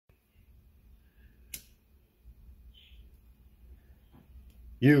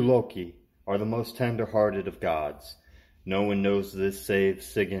You, Loki, are the most tender-hearted of gods. No one knows this save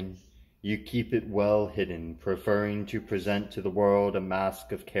Sigyn. You keep it well hidden, preferring to present to the world a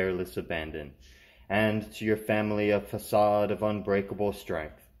mask of careless abandon, and to your family a facade of unbreakable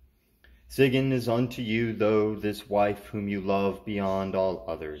strength. Sigyn is unto you, though, this wife whom you love beyond all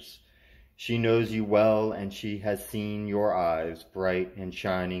others. She knows you well, and she has seen your eyes, bright and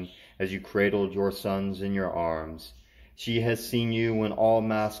shining, as you cradled your sons in your arms. She has seen you when all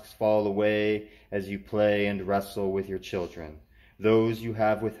masks fall away, as you play and wrestle with your children, those you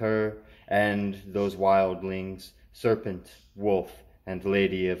have with her, and those wildlings, serpent, wolf, and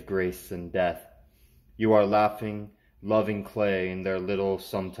lady of grace and death. You are laughing, loving clay in their little,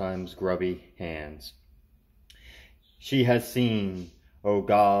 sometimes grubby hands. She has seen, O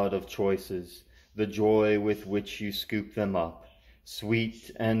God of choices, the joy with which you scoop them up,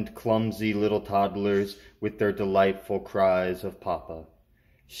 sweet and clumsy little toddlers with their delightful cries of Papa.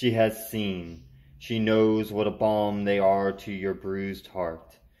 She has seen, she knows what a balm they are to your bruised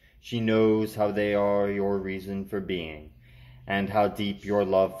heart. She knows how they are your reason for being, and how deep your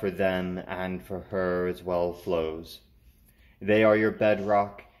love for them and for her as well flows. They are your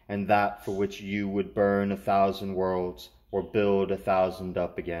bedrock, and that for which you would burn 1,000 worlds, or build 1,000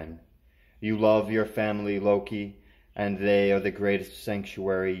 up again. You love your family, Loki, and they are the greatest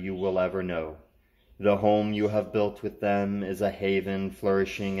sanctuary you will ever know. The home you have built with them is a haven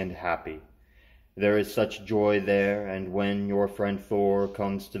flourishing and happy. There is such joy there, and when your friend Thor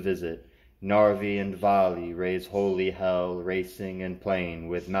comes to visit, Narvi and Vali raise holy hell, racing and playing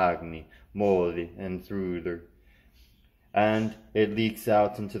with Magni, Moli, and Thruder. And it leaks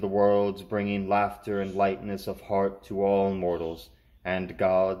out into the worlds, bringing laughter and lightness of heart to all mortals, and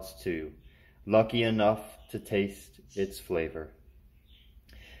gods too, lucky enough to taste its flavor.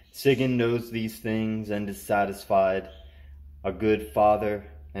 Sigyn knows these things and is satisfied. A good father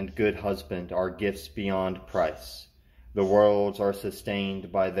and good husband are gifts beyond price. The worlds are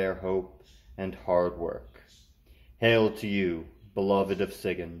sustained by their hope and hard work. Hail to you, beloved of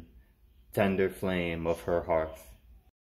Sigyn, tender flame of her hearth.